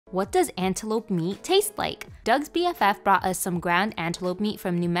What does antelope meat taste like? Doug's BFF brought us some ground antelope meat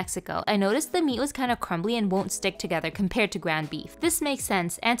from New Mexico. I noticed the meat was kind of crumbly and won't stick together compared to ground beef. This makes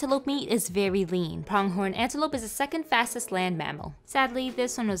sense, antelope meat is very lean. Pronghorn antelope is the second fastest land mammal. Sadly,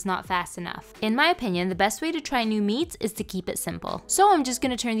 this one was not fast enough. In my opinion, the best way to try new meats is to keep it simple. So I'm just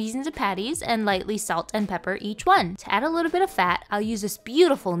gonna turn these into patties and lightly salt and pepper each one. To add a little bit of fat, I'll use this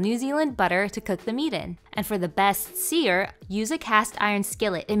beautiful New Zealand butter to cook the meat in. And for the best sear, use a cast iron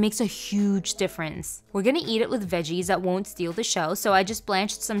skillet. It makes a huge difference. We're gonna eat it with veggies that won't steal the show, so I just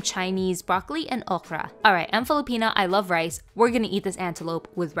blanched some Chinese broccoli and okra. Alright, I'm Filipina, I love rice. We're gonna eat this antelope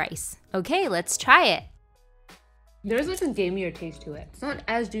with rice. Okay, let's try it. There's like a gamier taste to it. It's not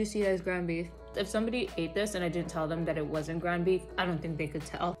as juicy as ground beef. If somebody ate this and I didn't tell them that it wasn't ground beef, I don't think they could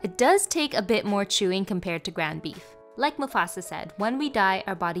tell. It does take a bit more chewing compared to ground beef. Like Mufasa said, when we die,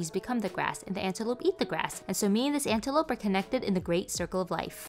 our bodies become the grass and the antelope eat the grass. And so me and this antelope are connected in the great circle of life.